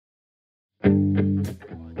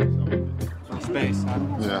Space.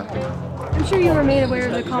 Yeah. I'm sure you were made aware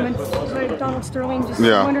of the comments by Donald Sterling. Just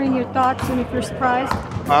wondering your thoughts and if you're surprised.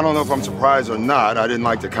 I don't know if I'm surprised or not. I didn't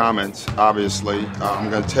like the comments, obviously. I'm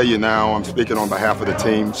going to tell you now, I'm speaking on behalf of the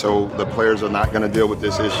team, so the players are not going to deal with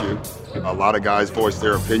this issue. A lot of guys voiced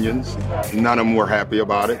their opinions. None of them were happy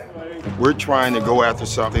about it. We're trying to go after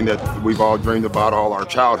something that we've all dreamed about all our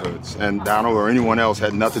childhoods, and Donald or anyone else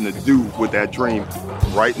had nothing to do with that dream.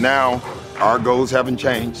 Right now, our goals haven't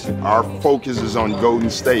changed. Our focus is on Golden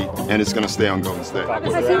State, and it's going to stay on Golden State.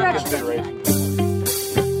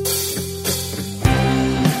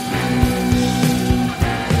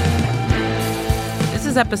 This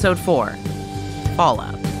is episode 4,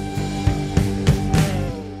 Fallout.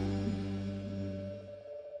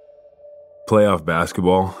 Playoff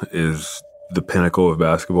basketball is the pinnacle of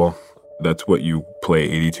basketball. That's what you play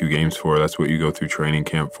 82 games for. That's what you go through training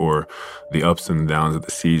camp for. The ups and downs of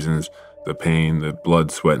the seasons, the pain, the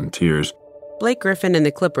blood, sweat, and tears. Blake Griffin and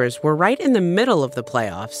the Clippers were right in the middle of the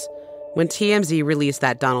playoffs when TMZ released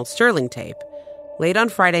that Donald Sterling tape late on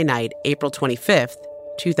Friday night, April 25th,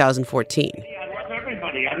 2014. I love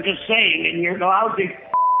everybody. I'm just saying, in your lousy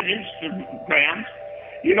Instagrams,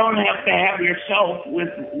 you don't have to have yourself with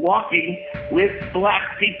walking with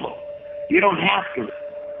black people. You don't have to.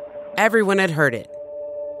 Everyone had heard it.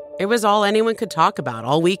 It was all anyone could talk about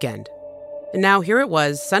all weekend. And now here it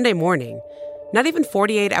was, Sunday morning, not even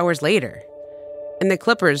 48 hours later. And the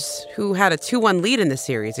Clippers, who had a 2-1 lead in the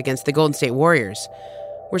series against the Golden State Warriors,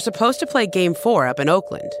 were supposed to play Game 4 up in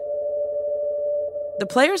Oakland. The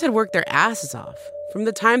players had worked their asses off from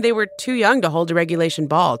the time they were too young to hold a regulation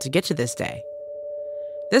ball to get to this day.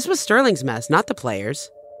 This was Sterling's mess, not the players.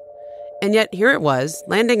 And yet here it was,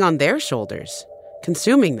 landing on their shoulders,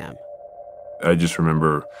 consuming them. I just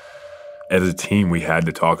remember, as a team, we had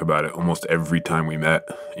to talk about it almost every time we met.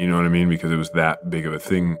 You know what I mean? Because it was that big of a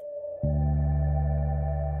thing.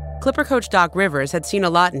 Clipper coach Doc Rivers had seen a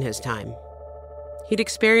lot in his time. He'd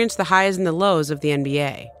experienced the highs and the lows of the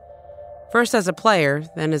NBA. First as a player,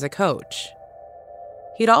 then as a coach.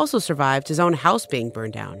 He'd also survived his own house being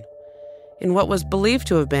burned down in what was believed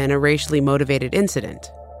to have been a racially motivated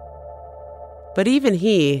incident. But even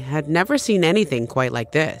he had never seen anything quite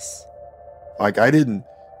like this. Like, I didn't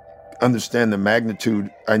understand the magnitude.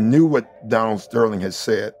 I knew what Donald Sterling had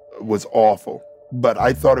said was awful, but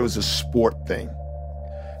I thought it was a sport thing.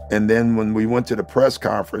 And then when we went to the press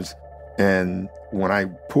conference, and when I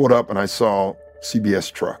pulled up and I saw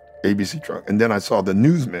CBS truck, ABC truck, and then I saw the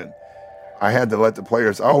newsmen, I had to let the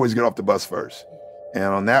players, I always get off the bus first. And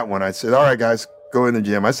on that one, I said, all right, guys, go in the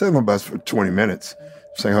gym. I sat on the bus for 20 minutes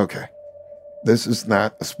saying, okay, this is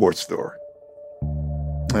not a sports story.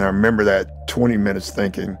 And I remember that 20 minutes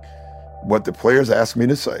thinking what the players asked me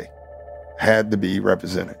to say had to be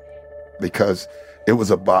represented because it was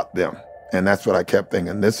about them. And that's what I kept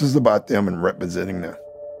thinking. This is about them and representing them.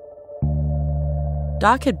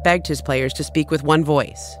 Doc had begged his players to speak with one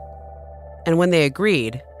voice. And when they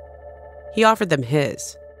agreed, he offered them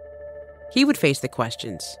his. He would face the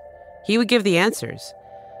questions. He would give the answers.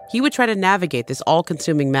 He would try to navigate this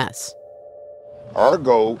all-consuming mess. Our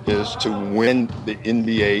goal is to win the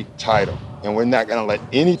NBA title, and we're not going to let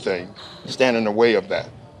anything stand in the way of that.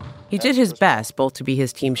 He did his best both to be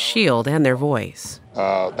his team's shield and their voice.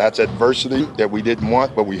 That's adversity that we didn't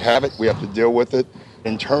want, but we have it. We have to deal with it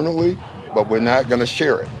internally, but we're not going to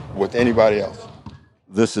share it with anybody else.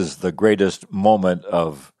 This is the greatest moment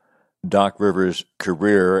of Doc Rivers'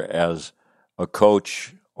 career as a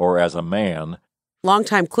coach or as a man.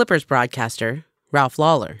 Longtime Clippers broadcaster, Ralph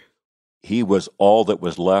Lawler. He was all that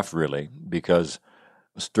was left, really, because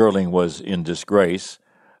Sterling was in disgrace.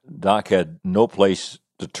 Doc had no place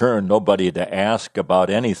to turn, nobody to ask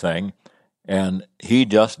about anything, and he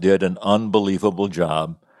just did an unbelievable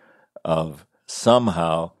job of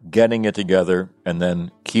somehow getting it together and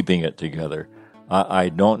then keeping it together. I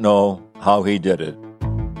don't know how he did it.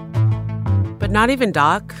 But not even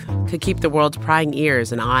Doc could keep the world's prying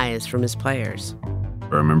ears and eyes from his players.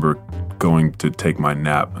 I remember going to take my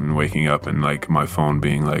nap and waking up and like my phone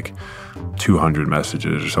being like 200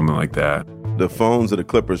 messages or something like that. The phones of the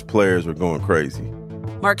Clippers players were going crazy.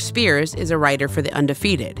 Mark Spears is a writer for The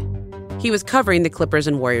Undefeated. He was covering the Clippers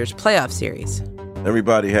and Warriors playoff series.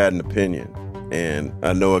 Everybody had an opinion, and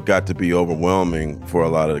I know it got to be overwhelming for a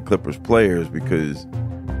lot of the Clippers players because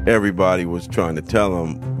everybody was trying to tell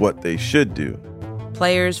them what they should do.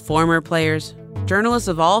 Players, former players, journalists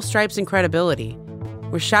of all stripes and credibility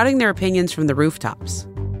were shouting their opinions from the rooftops.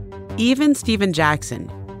 Even Stephen Jackson,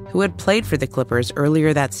 who had played for the Clippers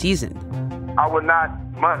earlier that season. I would not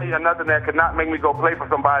money or nothing that could not make me go play for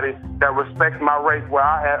somebody that respects my race, where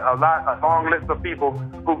I had a long list of people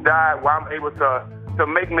who died, where I'm able to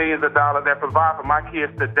make millions of dollars that provide for my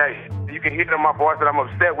kids today. You can hear it in my voice that I'm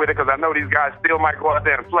upset with it, because I know these guys still might go out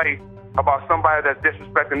there and play about somebody that's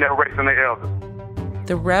disrespecting their race and their elders.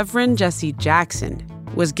 The Reverend Jesse Jackson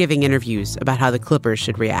was giving interviews about how the Clippers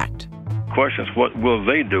should react. Questions, what will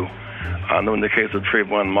they do? I know in the case of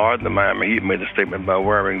Trayvon Martin, the Miami Heat made a statement by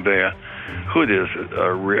wearing their hoodies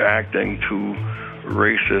reacting to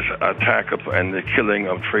racist attack and the killing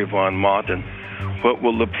of Trayvon Martin. What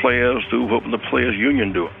will the players do? What will the players'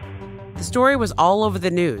 union do? The story was all over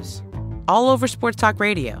the news, all over Sports Talk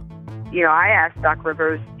Radio. I asked Doc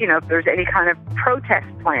Rivers, if there's any kind of protest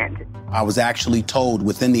planned. I was actually told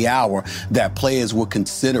within the hour that players were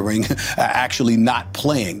considering actually not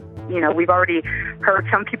playing. We've already heard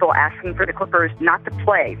some people asking for the Clippers not to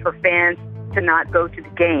play, for fans to not go to the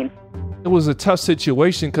game. It was a tough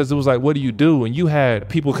situation because it was like, what do you do? And you had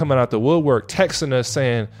people coming out the woodwork texting us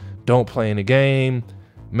saying, don't play in the game,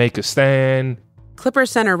 make a stand.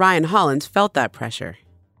 Clippers center Ryan Hollins felt that pressure.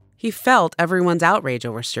 He felt everyone's outrage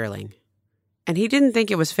over Sterling. And he didn't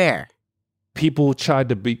think it was fair. People tried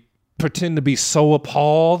to pretend to be so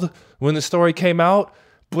appalled when the story came out.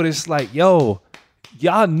 But it's like, yo,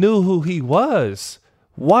 y'all knew who he was.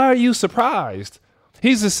 Why are you surprised?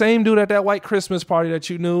 He's the same dude at that white Christmas party that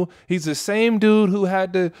you knew. He's the same dude who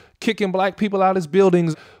had to kicking black people out of his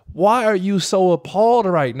buildings. Why are you so appalled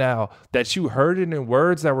right now that you heard it in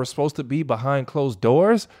words that were supposed to be behind closed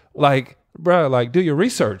doors? Do your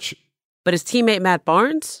research. But his teammate Matt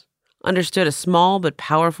Barnes understood a small but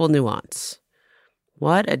powerful nuance.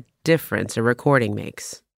 What a difference a recording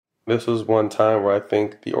makes. This was one time where I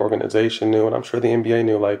think the organization knew, and I'm sure the NBA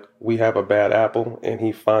knew, we have a bad apple, and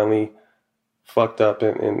he finally fucked up,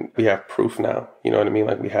 and we have proof now. You know what I mean?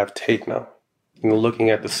 We have tape now. Looking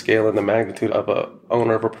at the scale and the magnitude of a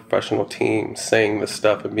owner of a professional team saying this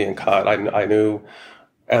stuff and being caught, I knew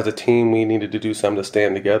as a team we needed to do something to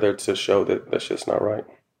stand together to show that that's just not right.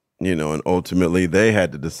 And ultimately they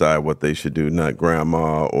had to decide what they should do, not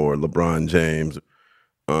grandma or LeBron James.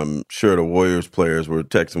 I'm sure the Warriors players were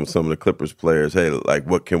texting with some of the Clippers players, hey,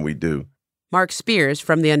 what can we do? Mark Spears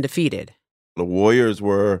from The Undefeated. The Warriors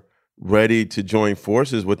were ready to join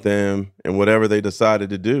forces with them in whatever they decided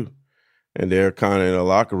to do. And they're kind of in a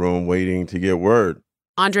locker room waiting to get word.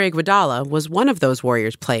 Andre Iguodala was one of those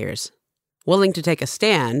Warriors players, willing to take a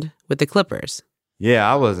stand with the Clippers. Yeah,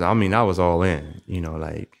 I was all in,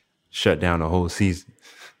 shut down the whole season.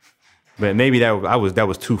 But maybe that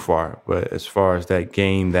was too far. But as far as that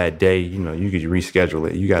game that day, you could reschedule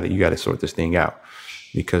it. You got to sort this thing out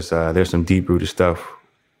because there's some deep-rooted stuff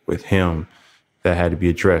with him that had to be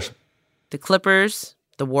addressed. The Clippers,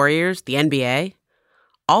 the Warriors, the NBA,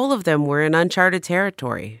 all of them were in uncharted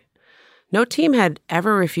territory. No team had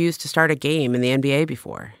ever refused to start a game in the NBA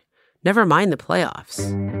before, never mind the playoffs.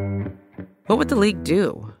 What would the league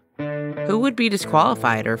do? Who would be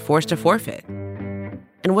disqualified or forced to forfeit?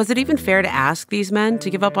 And was it even fair to ask these men to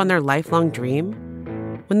give up on their lifelong dream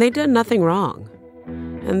when they'd done nothing wrong?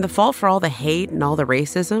 And the fault for all the hate and all the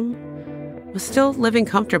racism was still living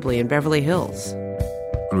comfortably in Beverly Hills.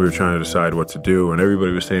 We were trying to decide what to do, and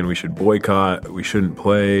everybody was saying we should boycott, we shouldn't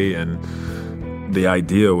play, and the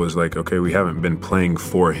idea was okay, we haven't been playing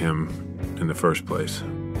for him in the first place.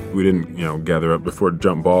 We didn't, gather up before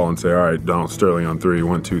jump ball and say, all right, Donald Sterling on 3,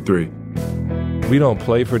 1, 2, 3. We don't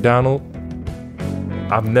play for Donald.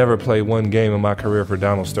 I've never played one game in my career for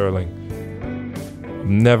Donald Sterling. I've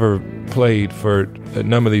never played for a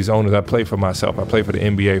number of these owners. I play for myself. I play for the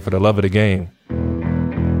NBA for the love of the game.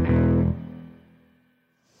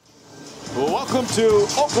 Welcome to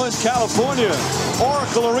Oakland, California,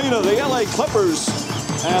 Oracle Arena, the LA Clippers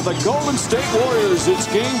and the Golden State Warriors.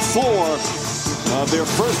 It's Game 4 of their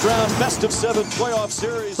first-round best-of-7 playoff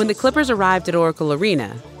series. When the Clippers arrived at Oracle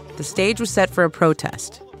Arena, the stage was set for a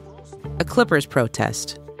protest. A Clippers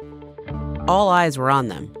protest. All eyes were on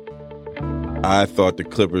them. I thought the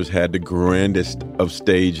Clippers had the grandest of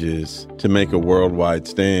stages to make a worldwide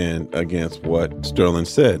stand against what Sterling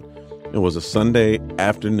said. It was a Sunday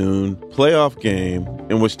afternoon playoff game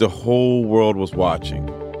in which the whole world was watching.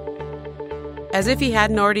 As if he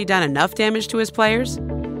hadn't already done enough damage to his players,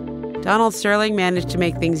 Donald Sterling managed to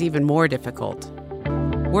make things even more difficult.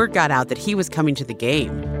 Word got out that he was coming to the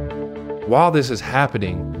game. While this is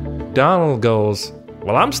happening, Donald goes,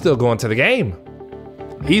 well, I'm still going to the game.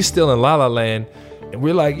 He's still in La La Land, and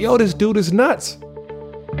we're like, yo, this dude is nuts.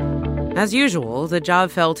 As usual, the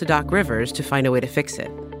job fell to Doc Rivers to find a way to fix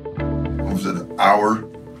it. It was an hour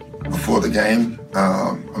before the game.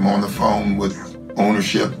 I'm on the phone with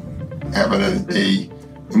ownership, having a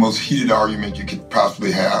the most heated argument you could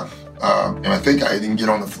possibly have. And I think I didn't get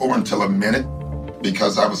on the floor until a minute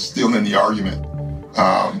because I was still in the argument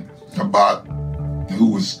about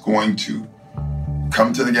who was going to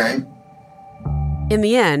come to the game. In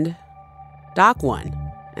the end, Doc won,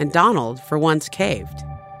 and Donald, for once, caved.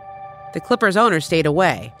 The Clippers owner stayed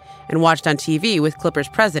away and watched on TV with Clippers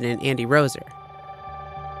president Andy Roser.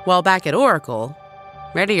 While back at Oracle,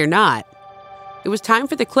 ready or not, it was time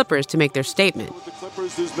for the Clippers to make their statement. With the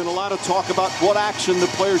Clippers, there's been a lot of talk about what action the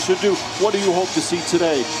players should do. What do you hope to see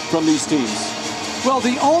today from these teams? Well,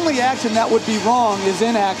 the only action that would be wrong is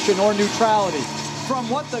inaction or neutrality. From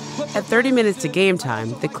what the Clippers... At 30 minutes to game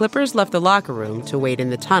time, the Clippers left the locker room to wait in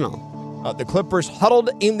the tunnel. The Clippers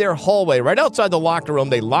huddled in their hallway right outside the locker room.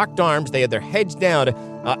 They locked arms. They had their heads down,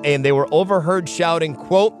 and they were overheard shouting,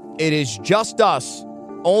 quote, "It is just us,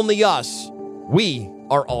 only us. We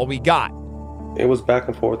are all we got." It was back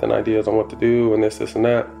and forth and ideas on what to do and this and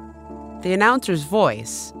that. The announcer's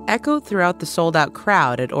voice echoed throughout the sold-out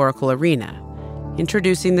crowd at Oracle Arena,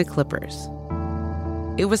 introducing the Clippers.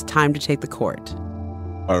 It was time to take the court.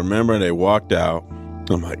 I remember they walked out.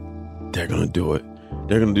 I'm like, they're going to do it.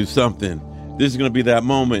 They're going to do something. This is going to be that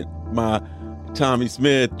moment. My Tommy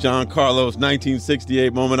Smith, John Carlos,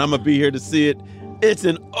 1968 moment. I'm going to be here to see it. It's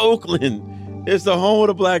in Oakland. It's the home of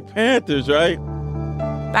the Black Panthers, right?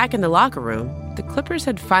 Back in the locker room, the Clippers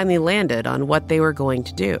had finally landed on what they were going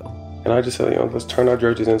to do. And I just said, let's turn our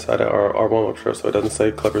jerseys inside our warm-up shirt so it doesn't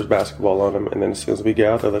say Clippers basketball on them. And then as soon as we get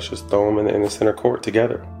out there, let's just throw them in the center court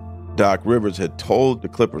together. Doc Rivers had told the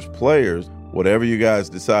Clippers players, whatever you guys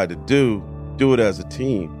decide to do it as a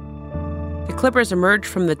team. The Clippers emerged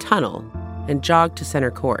from the tunnel and jogged to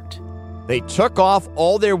center court. They took off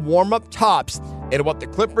all their warm-up tops, and what the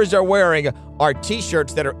Clippers are wearing are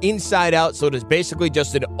T-shirts that are inside out, so it is basically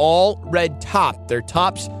just an all-red top. Their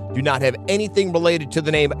tops do not have anything related to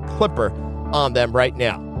the name Clipper on them right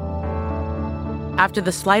now. After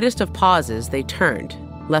the slightest of pauses, they turned,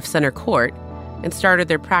 left center court, and started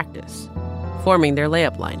their practice, forming their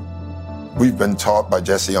layup line. We've been taught by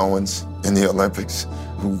Jesse Owens in the Olympics,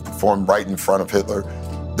 who performed right in front of Hitler,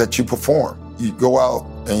 that you perform. You go out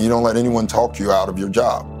and you don't let anyone talk you out of your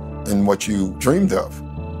job and what you dreamed of.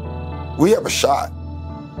 We have a shot,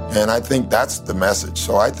 and I think that's the message.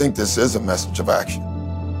 So I think this is a message of action.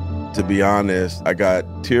 To be honest, I got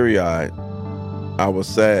teary-eyed. I was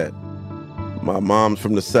sad. My mom's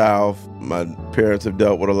from the South. My parents have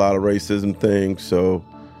dealt with a lot of racism things, so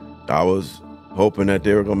I was hoping that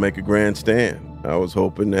they were going to make a grand stand. I was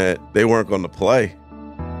hoping that they weren't going to play.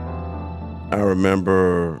 I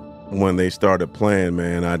remember when they started playing,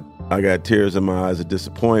 man, I got tears in my eyes of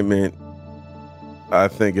disappointment. I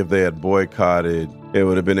think if they had boycotted, it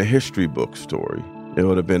would have been a history book story. It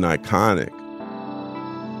would have been iconic.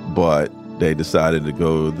 But they decided to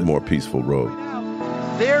go the more peaceful road.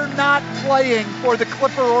 They're not playing for the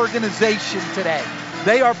Clipper organization today.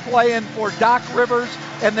 They are playing for Doc Rivers,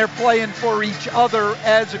 and they're playing for each other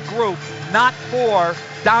as a group, not for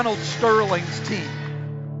Donald Sterling's team.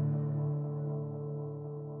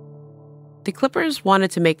 The Clippers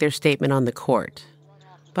wanted to make their statement on the court.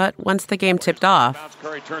 But once the game tipped off,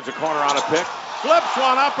 Curry turns a corner on a pick, flips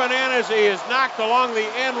one up and in as he is knocked along the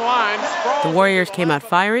end line. The Warriors came out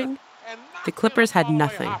firing. The Clippers had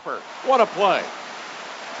nothing. What a play.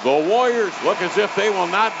 The Warriors look as if they will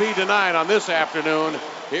not be denied on this afternoon.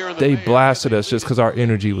 They blasted us just because our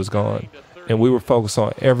energy was gone. And we were focused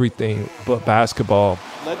on everything but basketball.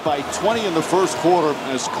 Led by 20 in the first quarter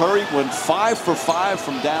as Curry went 5 for 5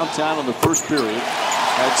 from downtown in the first period.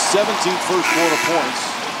 Had 17 first quarter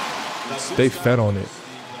points. They fed on it.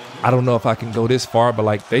 I don't know if I can go this far, but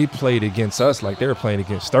like they played against us like they were playing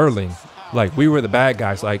against Sterling. Like we were the bad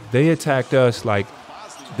guys. Like they attacked us like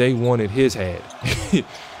they wanted his head.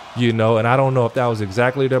 You know, and I don't know if that was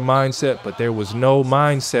exactly their mindset, but there was no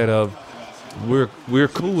mindset of we're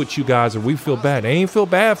cool with you guys or we feel bad. They ain't feel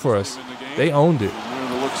bad for us. They owned it.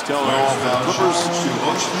 The looks tell it all for the Clippers.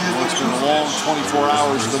 Well, it's been a long 24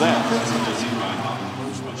 hours for them.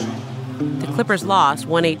 The Clippers lost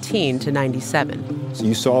 118-97. So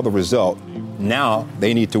you saw the result. Now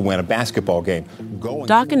they need to win a basketball game.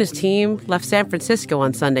 Doc and his team left San Francisco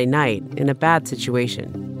on Sunday night in a bad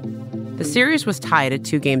situation. The series was tied at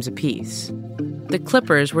 2 games apiece. The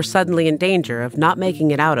Clippers were suddenly in danger of not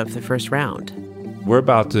making it out of the first round. We're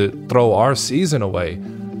about to throw our season away,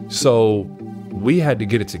 so we had to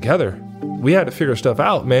get it together. We had to figure stuff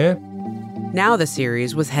out, man. Now the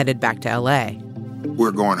series was headed back to L.A.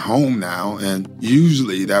 We're going home now, and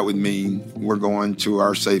usually that would mean we're going to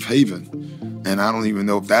our safe haven. And I don't even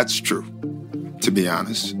know if that's true, to be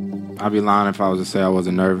honest. I'd be lying if I was to say I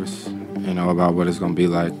wasn't nervous. about what it's going to be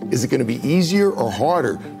like. Is it going to be easier or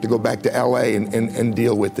harder to go back to L.A. and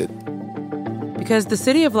deal with it? Because the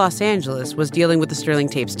city of Los Angeles was dealing with the Sterling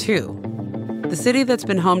tapes too. The city that's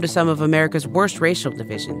been home to some of America's worst racial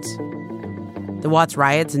divisions. The Watts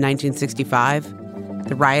riots in 1965,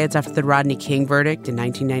 the riots after the Rodney King verdict in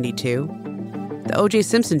 1992, the O.J.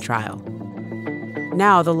 Simpson trial.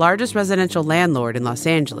 Now, the largest residential landlord in Los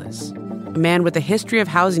Angeles, a man with a history of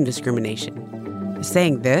housing discrimination, is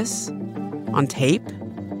saying this on tape.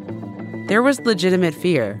 There was legitimate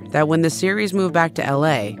fear that when the series moved back to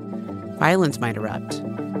L.A., violence might erupt,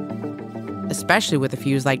 especially with a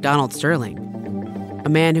fuse like Donald Sterling, a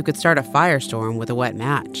man who could start a firestorm with a wet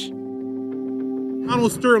match.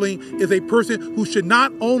 Donald Sterling is a person who should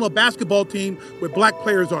not own a basketball team with black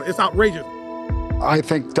players on it. It's outrageous. I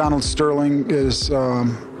think Donald Sterling is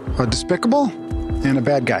despicable and a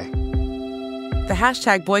bad guy. The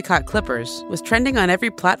hashtag boycott Clippers was trending on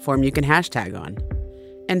every platform you can hashtag on.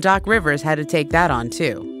 And Doc Rivers had to take that on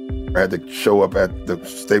too. I had to show up at the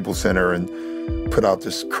Staples Center and put out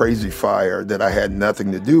this crazy fire that I had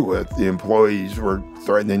nothing to do with. The employees were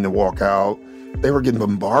threatening to walk out. They were getting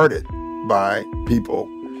bombarded by people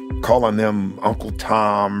calling them Uncle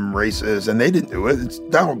Tom, racist, and they didn't do it.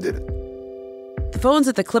 Donald did it. The phones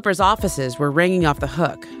at the Clippers' offices were ringing off the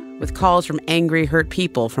hook with calls from angry, hurt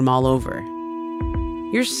people from all over.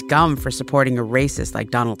 You're scum for supporting a racist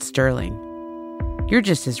like Donald Sterling. You're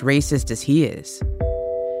just as racist as he is.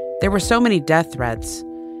 There were so many death threats,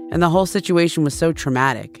 and the whole situation was so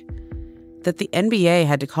traumatic that the NBA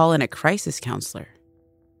had to call in a crisis counselor.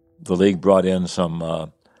 The league brought in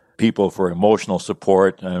some people for emotional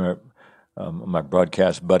support. I remember my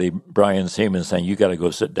broadcast buddy Brian Siemens saying, "You got to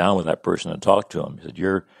go sit down with that person and talk to him." He said,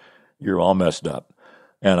 "You're all messed up,"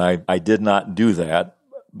 and I did not do that.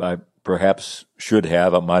 I perhaps should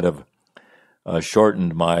have. I might have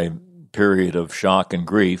shortened my period of shock and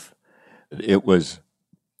grief. It was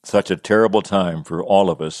such a terrible time for all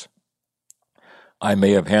of us. I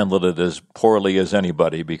may have handled it as poorly as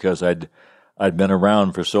anybody because I'd been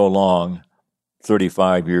around for so long,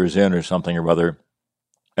 35 years in or something or other,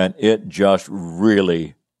 and it just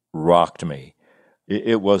really rocked me.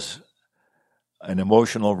 It was an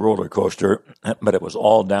emotional roller coaster, but it was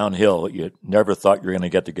all downhill. You never thought you were going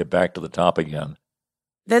to get back to the top again.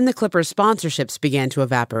 Then the Clippers' sponsorships began to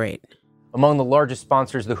evaporate. Among the largest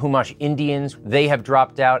sponsors, the Chumash Indians, they have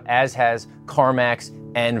dropped out, as has CarMax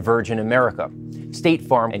and Virgin America. State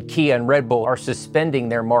Farm and Kia and Red Bull are suspending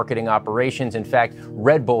their marketing operations. In fact,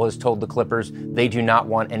 Red Bull has told the Clippers they do not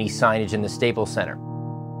want any signage in the Staples Center.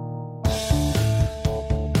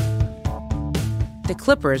 The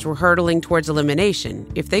Clippers were hurtling towards elimination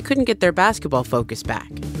if they couldn't get their basketball focus back.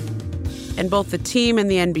 And both the team and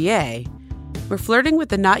the NBA were flirting with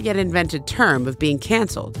the not-yet-invented term of being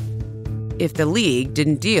canceled if the league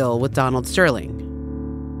didn't deal with Donald Sterling.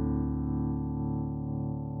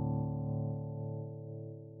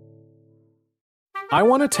 I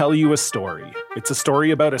want to tell you a story. It's a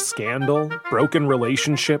story about a scandal, broken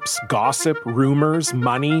relationships, gossip, rumors,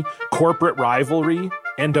 money, corporate rivalry,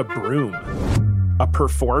 and a broom. A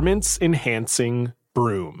performance-enhancing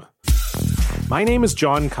broom. My name is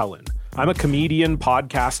John Cullen. I'm a comedian,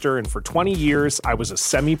 podcaster, and for 20 years, I was a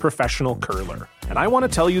semi-professional curler. And I want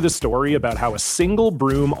to tell you the story about how a single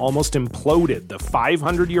broom almost imploded the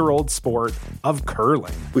 500-year-old sport of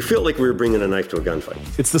curling. We felt like we were bringing a knife to a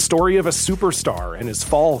gunfight. It's the story of a superstar and his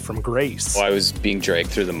fall from grace. Well, I was being dragged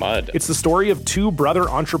through the mud. It's the story of two brother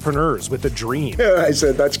entrepreneurs with a dream. I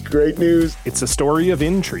said, that's great news. It's a story of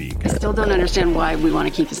intrigue. I still don't understand why we want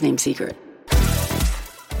to keep his name secret.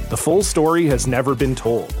 The full story has never been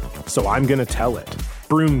told, so I'm going to tell it.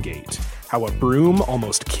 Broomgate, how a broom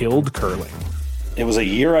almost killed curling. It was a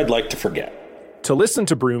year I'd like to forget. To listen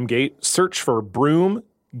to Broomgate, search for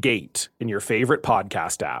Broomgate in your favorite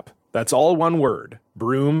podcast app. That's all one word,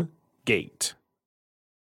 Broomgate.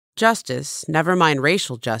 Justice, never mind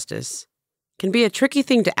racial justice, can be a tricky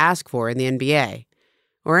thing to ask for in the NBA,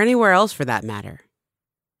 or anywhere else for that matter.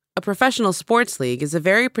 A professional sports league is a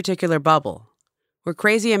very particular bubble, where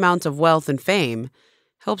crazy amounts of wealth and fame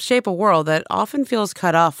help shape a world that often feels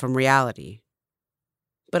cut off from reality.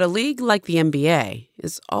 But a league like the NBA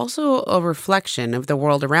is also a reflection of the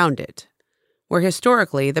world around it, where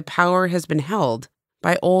historically the power has been held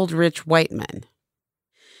by old rich white men.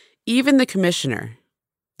 Even the commissioner,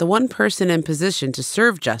 the one person in position to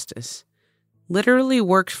serve justice, literally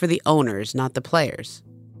works for the owners, not the players.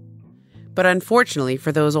 But unfortunately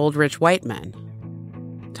for those old rich white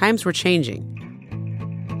men, times were changing.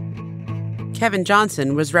 Kevin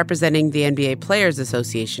Johnson was representing the NBA Players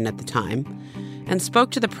Association at the time, and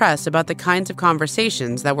spoke to the press about the kinds of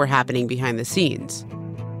conversations that were happening behind the scenes.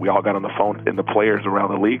 We all got on the phone, and the players around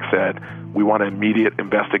the league said, we want an immediate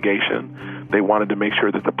investigation. They wanted to make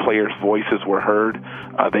sure that the players' voices were heard.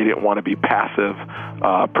 They didn't want to be passive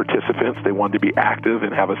participants. They wanted to be active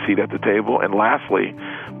and have a seat at the table. And lastly,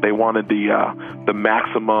 they wanted the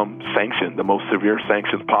maximum sanction, the most severe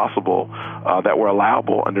sanctions possible that were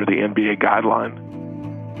allowable under the NBA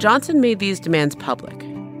guideline. Johnson made these demands public,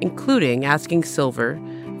 including asking Silver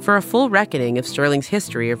for a full reckoning of Sterling's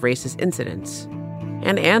history of racist incidents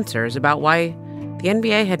and answers about why the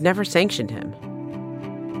NBA had never sanctioned him.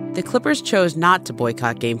 The Clippers chose not to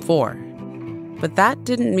boycott Game 4, but that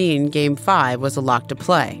didn't mean Game 5 was a lock to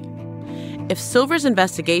play. If Silver's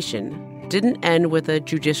investigation didn't end with a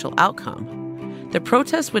judicial outcome, the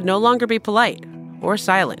protests would no longer be polite or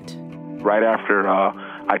silent. Right after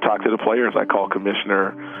I talked to the players, I called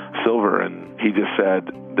Commissioner Silver, and he just said,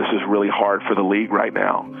 this is really hard for the league right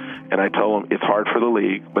now. And I told him, it's hard for the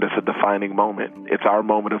league, but it's a defining moment. It's our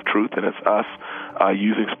moment of truth, and it's us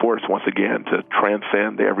using sports once again to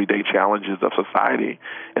transcend the everyday challenges of society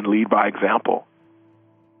and lead by example.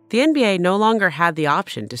 The NBA no longer had the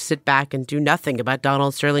option to sit back and do nothing about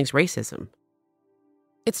Donald Sterling's racism.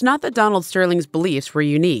 It's not that Donald Sterling's beliefs were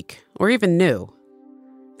unique or even new.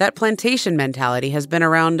 That plantation mentality has been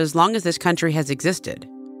around as long as this country has existed.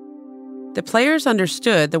 The players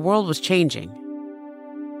understood the world was changing,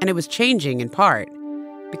 and it was changing in part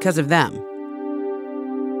because of them.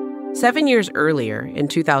 7 years earlier, in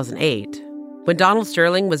 2008, when Donald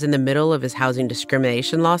Sterling was in the middle of his housing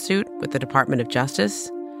discrimination lawsuit with the Department of Justice,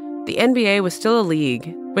 the NBA was still a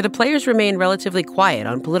league where the players remained relatively quiet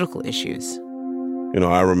on political issues. You know,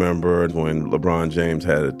 I remember when LeBron James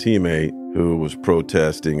had a teammate who was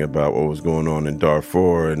protesting about what was going on in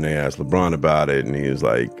Darfur, and they asked LeBron about it, and he was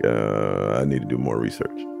like, I need to do more research.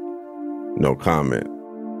 No comment.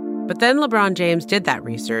 But then LeBron James did that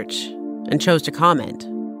research and chose to comment.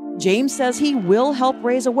 James says he will help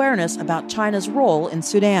raise awareness about China's role in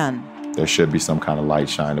Sudan. There should be some kind of light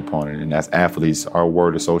shined upon it. And as athletes, our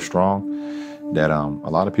word is so strong that a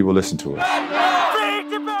lot of people listen to it.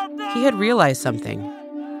 He had realized something.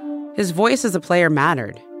 His voice as a player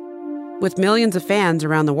mattered. With millions of fans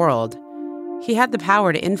around the world, he had the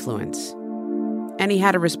power to influence. And he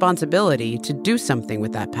had a responsibility to do something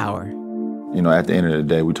with that power. You know, at the end of the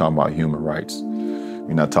day, we're talking about human rights.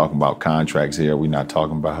 We're not talking about contracts here. We're not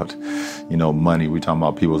talking about, money. We're talking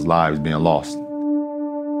about people's lives being lost.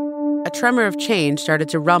 A tremor of change started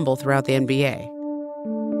to rumble throughout the NBA.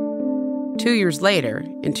 2 years later,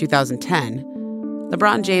 in 2010,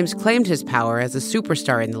 LeBron James claimed his power as a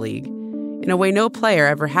superstar in the league in a way no player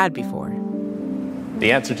ever had before.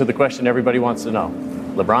 The answer to the question everybody wants to know.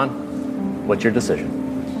 LeBron, what's your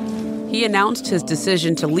decision? He announced his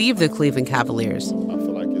decision to leave the Cleveland Cavaliers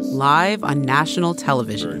live on national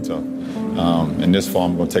television. Very tough. And this fall,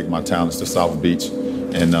 I'm going to take my talents to South Beach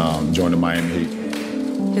and join the Miami Heat.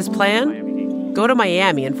 His plan? Go to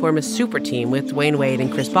Miami and form a super team with Dwayne Wade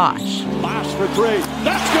and Chris Bosh. Bosh for three.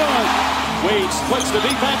 That's good. Wade splits the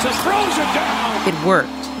defense and throws it down. It worked.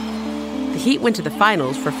 The Heat went to the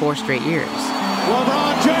finals for 4 straight years.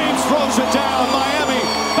 LeBron James throws it down. Miami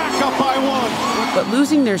back up by 1. But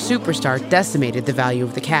losing their superstar decimated the value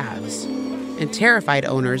of the Cavs and terrified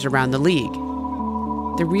owners around the league.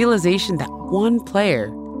 The realization that one player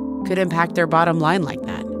could impact their bottom line like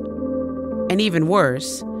that. And even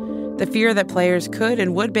worse, the fear that players could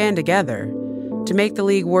and would band together to make the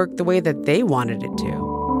league work the way that they wanted it to.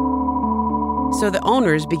 So the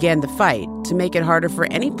owners began the fight to make it harder for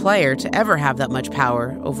any player to ever have that much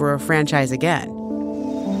power over a franchise again.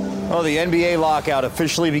 Well, the NBA lockout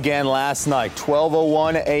officially began last night,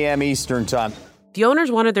 12:01 a.m. Eastern Time. The owners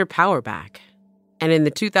wanted their power back. And in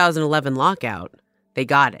the 2011 lockout, they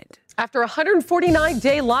got it. After a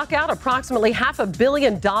 149-day lockout, approximately $500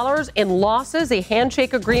 million in losses, a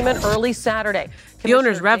handshake agreement early Saturday. The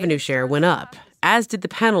owner's revenue share went up, as did the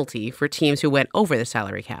penalty for teams who went over the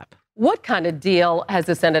salary cap. What kind of deal has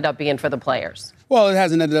this ended up being for the players? Well, it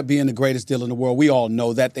hasn't ended up being the greatest deal in the world. We all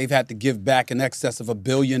know that. They've had to give back in excess of $1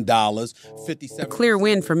 billion, 57%. A clear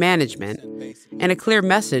win for management and a clear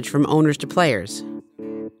message from owners to players.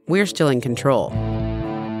 We're still in control.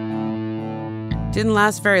 Didn't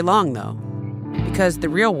last very long, though, because the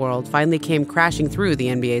real world finally came crashing through the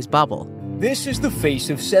NBA's bubble. This is the face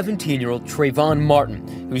of 17-year-old Trayvon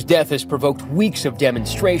Martin, whose death has provoked weeks of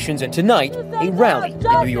demonstrations and tonight, a rally in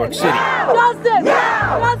New York City.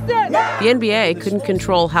 The NBA couldn't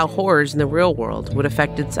control how horrors in the real world would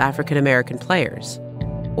affect its African-American players,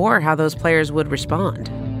 or how those players would respond.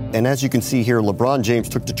 And as you can see here, LeBron James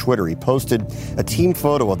took to Twitter. He posted a team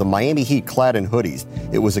photo of the Miami Heat clad in hoodies.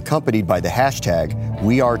 It was accompanied by the hashtag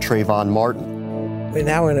 #WeAreTrayvon We're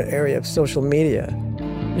now in an area of social media.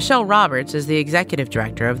 Michelle Roberts is the executive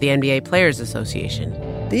director of the NBA Players Association.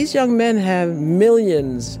 These young men have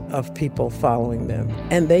millions of people following them,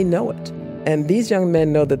 and they know it. And these young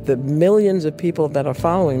men know that the millions of people that are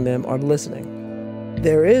following them are listening.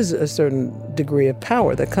 There is a certain degree of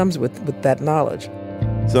power that comes with that knowledge.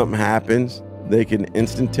 Something happens, they can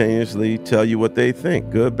instantaneously tell you what they think,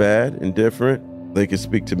 good, bad, indifferent. They can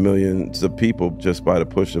speak to millions of people just by the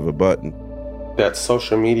push of a button. That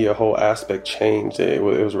social media whole aspect changed. It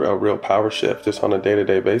was a real power shift. Just on a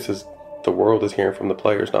day-to-day basis, the world is hearing from the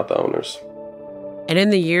players, not the owners. And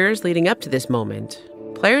in the years leading up to this moment,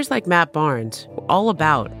 players like Matt Barnes were all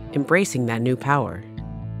about embracing that new power.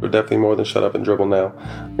 We're definitely more than shut up and dribble now.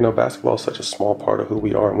 You know, basketball is such a small part of who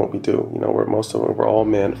we are and what we do. You know, we're all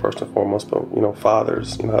men first and foremost, but, you know,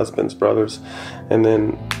 fathers, you know, husbands, brothers, and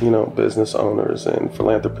then, you know, business owners and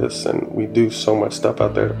philanthropists, and we do so much stuff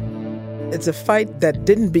out there. It's a fight that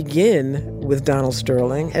didn't begin with Donald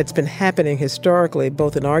Sterling. It's been happening historically,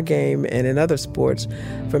 both in our game and in other sports,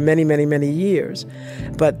 for many, many, many years.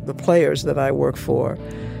 But the players that I work for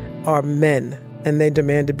are men, and they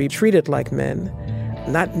demand to be treated like men,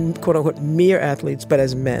 not quote-unquote mere athletes, but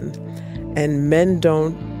as men. And men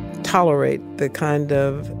don't tolerate the kind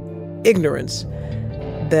of ignorance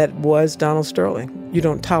that was Donald Sterling. You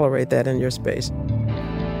don't tolerate that in your space.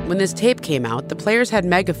 When this tape came out, the players had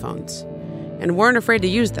megaphones and weren't afraid to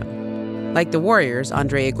use them, like the Warriors'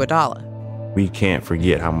 Andre Iguodala. We can't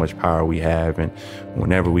forget how much power we have, and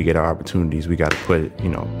whenever we get our opportunities, we got to put,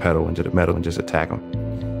 pedal into the metal and just attack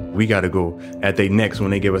them. We got to go at their necks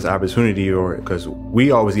when they give us opportunity, or because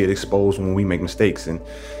we always get exposed when we make mistakes, and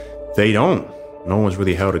they don't. No one's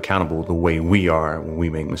really held accountable the way we are when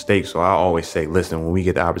we make mistakes. So I always say, listen, when we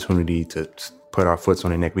get the opportunity to put our foots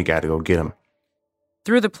on their neck, we got to go get them.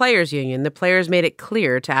 Through the players' union, the players made it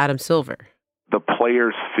clear to Adam Silver. The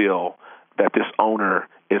players feel that this owner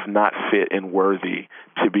is not fit and worthy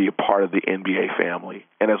to be a part of the NBA family.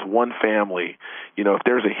 And as one family, if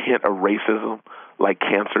there's a hint of racism, like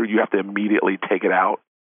cancer, you have to immediately take it out.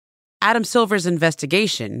 Adam Silver's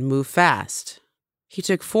investigation moved fast. He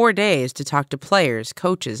took 4 days to talk to players,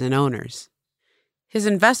 coaches, and owners. His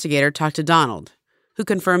investigator talked to Donald, who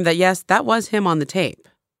confirmed that, yes, that was him on the tape.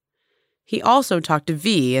 He also talked to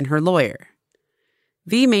V and her lawyer.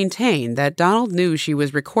 V maintained that Donald knew she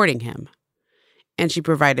was recording him, and she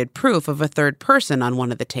provided proof of a third person on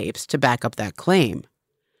one of the tapes to back up that claim.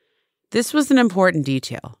 This was an important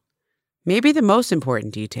detail, maybe the most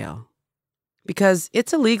important detail, because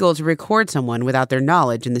it's illegal to record someone without their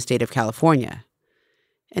knowledge in the state of California.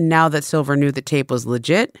 And now that Silver knew the tape was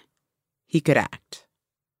legit, he could act.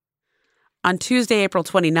 On Tuesday, April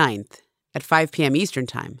 29th, at 5 p.m. Eastern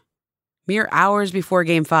Time, mere hours before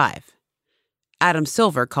Game 5, Adam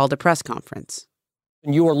Silver called a press conference.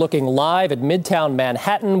 You are looking live at Midtown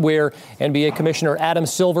Manhattan, where NBA Commissioner Adam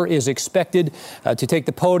Silver is expected to take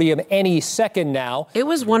the podium any second now. It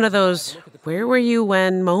was one of those where were you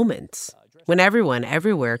when moments, when everyone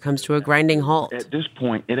everywhere comes to a grinding halt. At this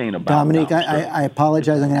point, it ain't about Dominique, I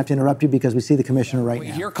apologize. I'm going to have to interrupt you because we see the commissioner right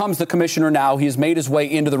now. Here comes the commissioner now. He has made his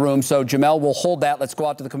way into the room, so Jamel will hold that. Let's go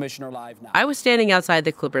out to the commissioner live now. I was standing outside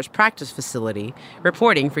the Clippers practice facility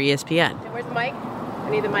reporting for ESPN. Where's the mic? I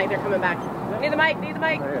need the mic. They're coming back. Need the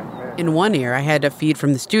mic. In one ear, I had a feed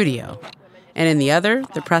from the studio, and in the other,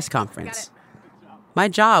 the press conference. My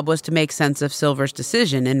job was to make sense of Silver's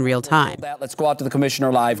decision in real time. Let's go out to the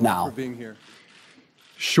commissioner live now.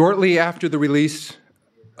 Shortly after the release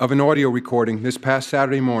of an audio recording this past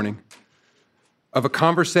Saturday morning of a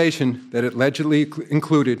conversation that allegedly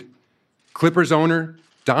included Clippers owner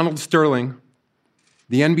Donald Sterling,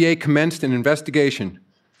 the NBA commenced an investigation,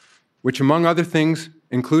 which, among other things,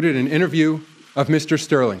 included an interview of Mr.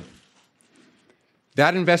 Sterling.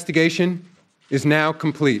 That investigation is now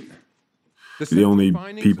complete. The only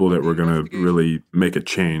people that were going to really make a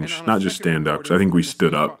change, not just stand up, because I think we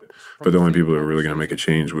stood up, but the only people that were really going to make a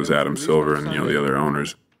change was Adam Silver and the other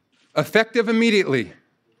owners. Effective immediately,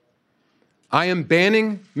 I am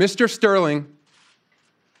banning Mr. Sterling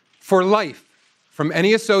for life from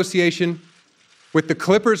any association with the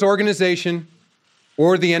Clippers organization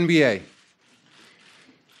or the NBA.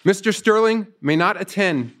 Mr. Sterling may not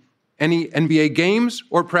attend any NBA games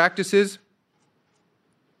or practices.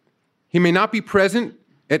 He may not be present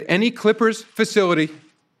at any Clippers facility,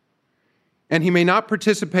 and he may not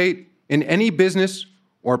participate in any business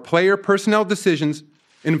or player personnel decisions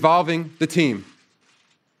involving the team.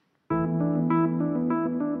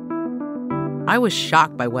 I was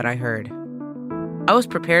shocked by what I heard. I was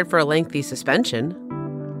prepared for a lengthy suspension.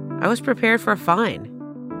 I was prepared for a fine.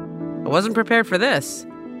 I wasn't prepared for this.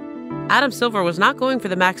 Adam Silver was not going for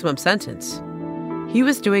the maximum sentence. He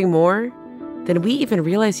was doing more than we even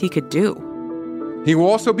realized he could do. He will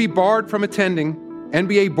also be barred from attending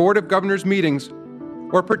NBA Board of Governors meetings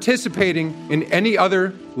or participating in any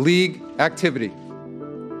other league activity.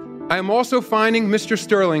 I am also fining Mr.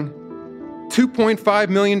 Sterling $2.5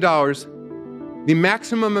 million, the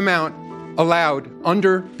maximum amount allowed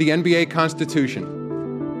under the NBA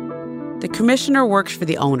Constitution. The commissioner works for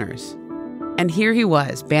the owners, and here he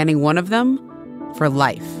was banning one of them for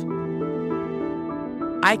life.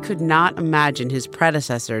 I could not imagine his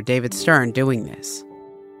predecessor, David Stern, doing this.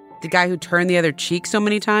 The guy who turned the other cheek so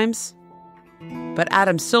many times. But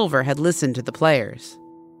Adam Silver had listened to the players.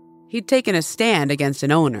 He'd taken a stand against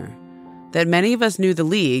an owner that many of us knew the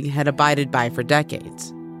league had abided by for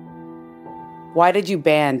decades. Why did you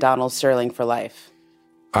ban Donald Sterling for life?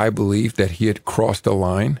 I believe that he had crossed a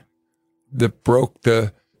line that broke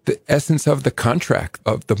the essence of the contract,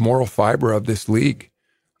 of the moral fiber of this league,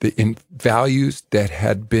 the values that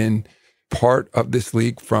had been part of this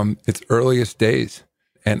league from its earliest days.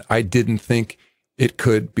 And I didn't think it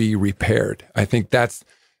could be repaired. I think that's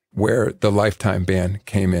where the lifetime ban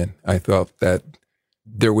came in. I thought that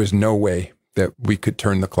there was no way that we could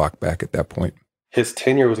turn the clock back at that point. His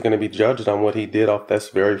tenure was going to be judged on what he did off this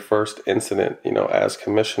very first incident, as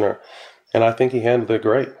commissioner. And I think he handled it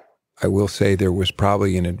great. I will say there was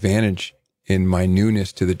probably an advantage in my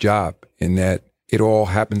newness to the job in that it all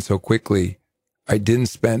happened so quickly. I didn't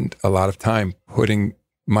spend a lot of time putting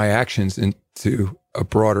my actions into a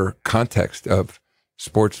broader context of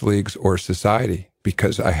sports leagues or society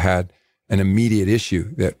because I had an immediate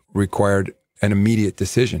issue that required an immediate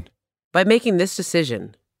decision. By making this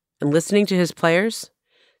decision and listening to his players,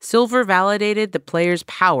 Silver validated the players'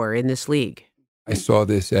 power in this league. I saw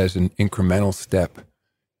this as an incremental step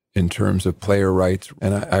in terms of player rights,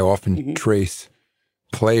 and I often trace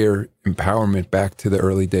player empowerment back to the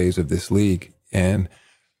early days of this league. And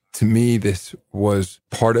to me, this was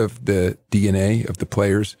part of the DNA of the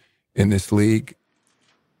players in this league.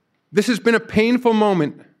 This has been a painful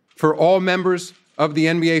moment for all members of the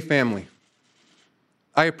NBA family.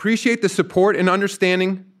 I appreciate the support and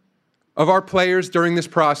understanding of our players during this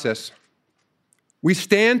process. We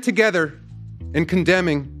stand together in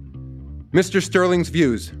condemning Mr. Sterling's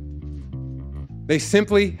views. They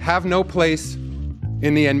simply have no place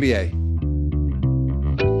in the NBA.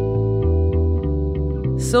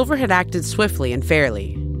 Silver had acted swiftly and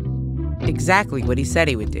fairly. Exactly what he said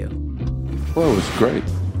he would do. Well, it was great.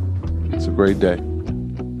 It's a great day.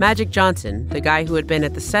 Magic Johnson, the guy who had been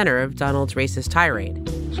at the center of Donald's racist tirade.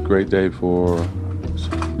 It's a great day for,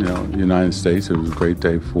 the United States. It was a great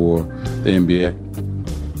day for the NBA.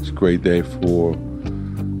 It's a great day for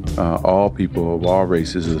all people of all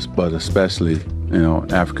races, but especially,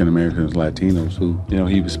 African Americans, Latinos, who,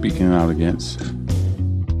 he was speaking out against.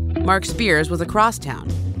 Mark Spears was across town,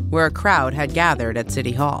 where a crowd had gathered at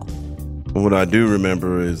City Hall. What I do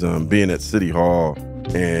remember is being at City Hall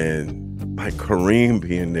and Kareem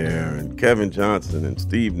being there and Kevin Johnson and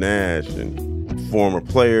Steve Nash and former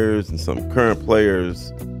players and some current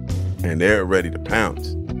players, and they're ready to pounce.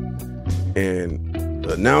 And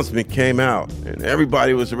the announcement came out and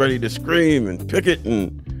everybody was ready to scream and picket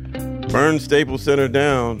and burn Staples Center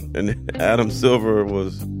down. And Adam Silver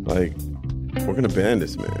was like, we're going to ban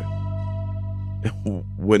this man. And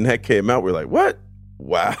when that came out, we're like, what?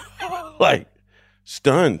 Wow.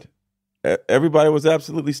 Stunned. Everybody was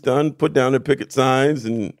absolutely stunned, put down their picket signs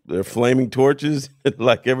and their flaming torches,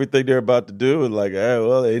 like everything they're about to do. And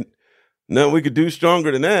ain't nothing we could do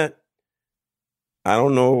stronger than that. I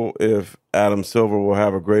don't know if Adam Silver will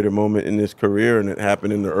have a greater moment in his career, and it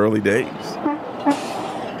happened in the early days.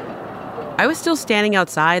 I was still standing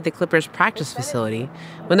outside the Clippers practice facility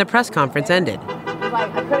when the press conference ended.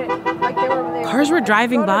 Cars were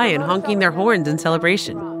driving by and honking their horns in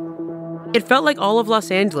celebration. It felt like all of Los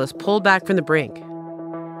Angeles pulled back from the brink.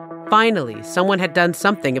 Finally, someone had done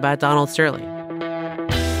something about Donald Sterling.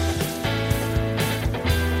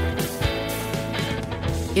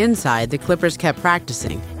 Inside, the Clippers kept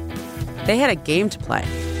practicing. They had a game to play.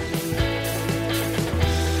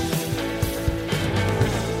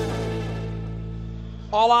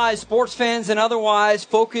 All eyes, sports fans and otherwise,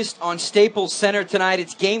 focused on Staples Center tonight.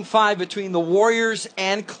 It's Game 5 between the Warriors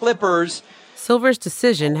and Clippers. Silver's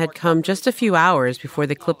decision had come just a few hours before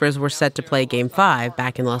the Clippers were set to play Game 5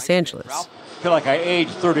 back in Los Angeles. I feel like I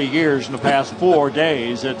aged 30 years in the past 4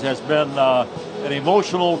 days. It has been an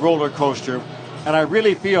emotional roller coaster. And I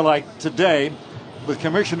really feel like today, with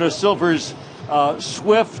Commissioner Silver's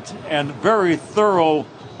swift and very thorough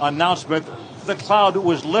announcement, the cloud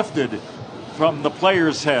was lifted from the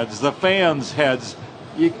players' heads, the fans' heads.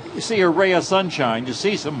 You see a ray of sunshine, you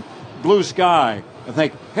see some blue sky, and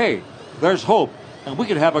think, hey, there's hope, and we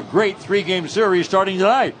could have a great 3-game series starting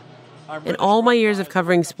tonight. In all my years of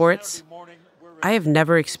covering sports, I have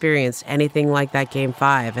never experienced anything like that Game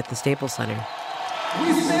 5 at the Staples Center.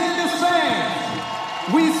 We stand as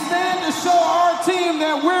fans. We stand to show our team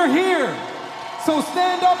that we're here. So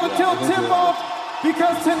stand up until tip-off,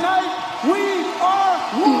 because tonight we are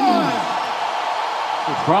one.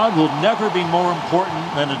 The crowd will never be more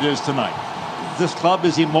important than it is tonight. This club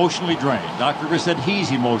is emotionally drained. Dr. Chris said he's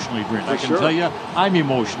emotionally drained. I can tell you, I'm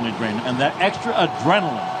emotionally drained. And that extra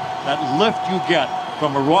adrenaline, that lift you get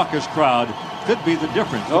from a raucous crowd could be the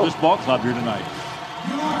difference for this ball club here tonight.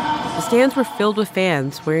 The stands were filled with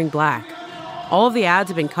fans wearing black. All of the ads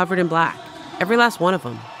have been covered in black, every last one of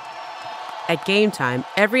them. At game time,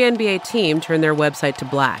 every NBA team turned their website to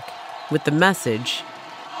black with the message,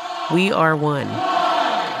 "We are one."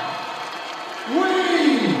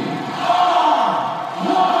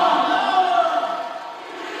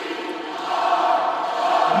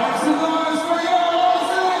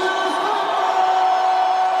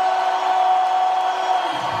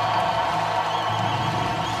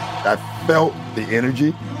 I felt the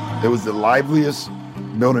energy. It was the liveliest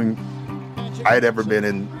building I had ever been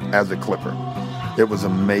in as a Clipper. It was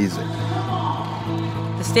amazing.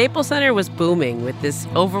 The Staples Center was booming with this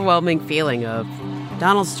overwhelming feeling of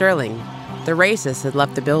Donald Sterling, the racist, had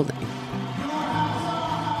left the building.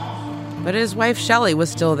 But his wife, Shelley,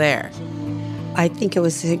 was still there. I think it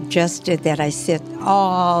was suggested that I sit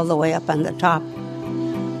all the way up on the top.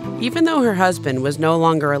 Even though her husband was no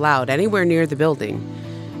longer allowed anywhere near the building,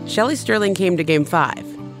 Shelley Sterling came to Game 5.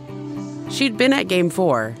 She'd been at Game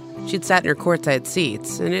 4, she'd sat in her courtside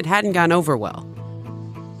seats, and it hadn't gone over well.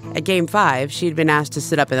 At Game 5, she'd been asked to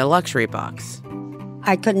sit up in a luxury box.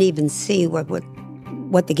 I couldn't even see what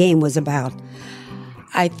the game was about.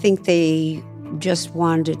 I think they just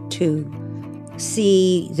wanted to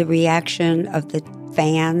see the reaction of the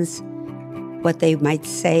fans, what they might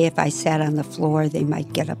say. If I sat on the floor, they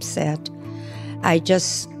might get upset. I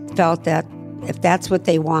just felt that if that's what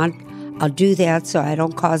they want, I'll do that so I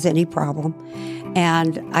don't cause any problem,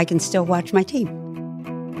 and I can still watch my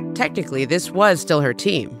team. Technically, this was still her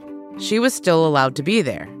team. She was still allowed to be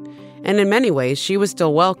there, and in many ways, she was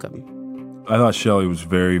still welcome. I thought Shelley was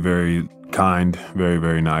very, very kind, very,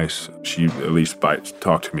 very nice. She at least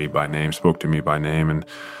talked to me by name, spoke to me by name, and,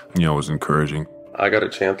 was encouraging. I got a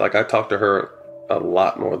chance. I talked to her a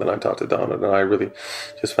lot more than I talked to Donna, and I really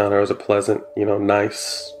just found her as a pleasant,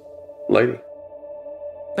 nice lady.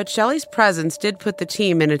 But Shelley's presence did put the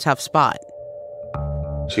team in a tough spot.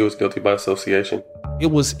 She was guilty by association. It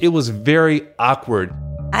was very awkward.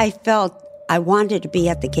 I felt I wanted to be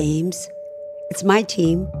at the games. It's my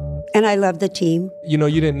team, and I love the team. You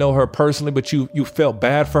didn't know her personally, but you felt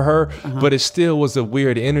bad for her, but it still was a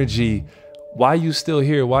weird energy. Why you still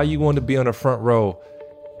here? Why you want to be on the front row?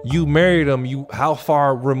 You married him. How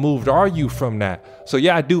far removed are you from that? So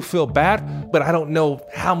yeah, I do feel bad, but I don't know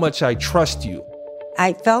how much I trust you.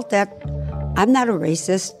 I felt that I'm not a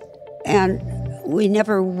racist, and we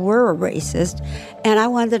never were a racist, and I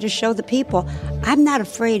wanted to show the people I'm not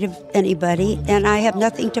afraid of anybody, and I have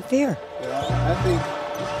nothing to fear.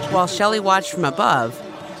 While Shelley watched from above,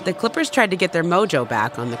 the Clippers tried to get their mojo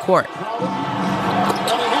back on the court. And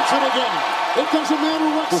he hits it again. It doesn't matter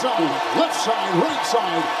what side, left side, right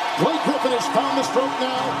side. Blake Griffin has found the stroke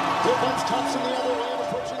now. Here comes Thompson the other way,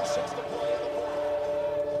 approaching 6 to play.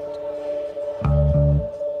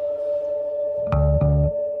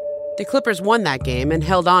 The Clippers won that game and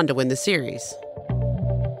held on to win the series.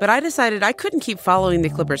 But I decided I couldn't keep following the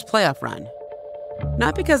Clippers' playoff run.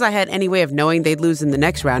 Not because I had any way of knowing they'd lose in the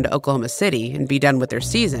next round to Oklahoma City and be done with their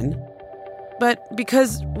season, but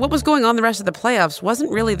because what was going on the rest of the playoffs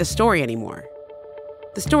wasn't really the story anymore.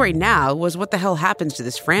 The story now was what the hell happens to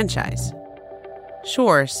this franchise.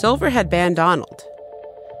 Sure, Silver had banned Donald,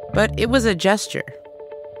 but it was a gesture,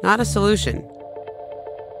 not a solution.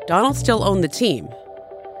 Donald still owned the team,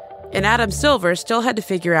 and Adam Silver still had to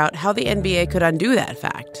figure out how the NBA could undo that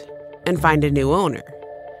fact and find a new owner.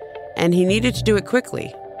 And he needed to do it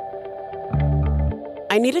quickly.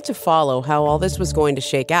 I needed to follow how all this was going to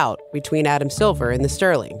shake out between Adam Silver and the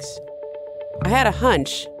Sterlings. I had a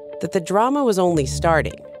hunch that the drama was only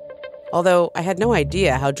starting, although I had no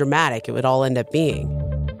idea how dramatic it would all end up being.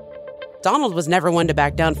 Donald was never one to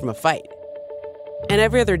back down from a fight. And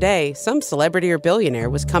every other day, some celebrity or billionaire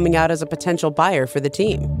was coming out as a potential buyer for the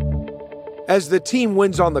team. As the team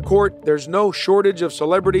wins on the court, there's no shortage of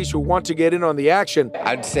celebrities who want to get in on the action.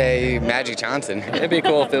 I'd say Magic Johnson. It'd be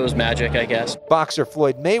cool if it was Magic, I guess. Boxer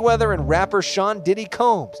Floyd Mayweather and rapper Sean Diddy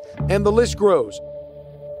Combs. And the list grows.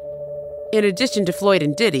 In addition to Floyd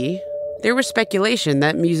and Diddy, there was speculation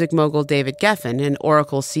that music mogul David Geffen and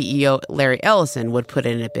Oracle CEO Larry Ellison would put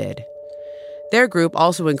in a bid. Their group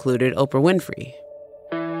also included Oprah Winfrey.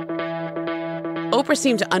 Oprah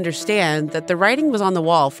seemed to understand that the writing was on the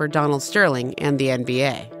wall for Donald Sterling and the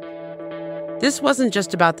NBA. This wasn't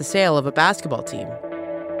just about the sale of a basketball team.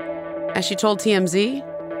 As she told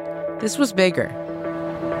TMZ, this was bigger.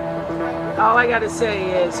 All I gotta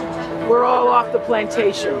say is, we're all off the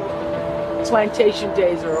plantation. Plantation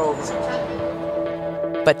days are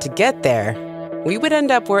over. But to get there, we would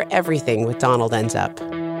end up where everything with Donald ends up.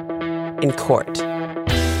 In court.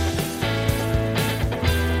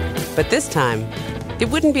 But this time, it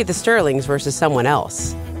wouldn't be the Sterlings versus someone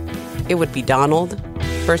else. It would be Donald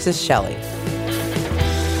versus Shelley.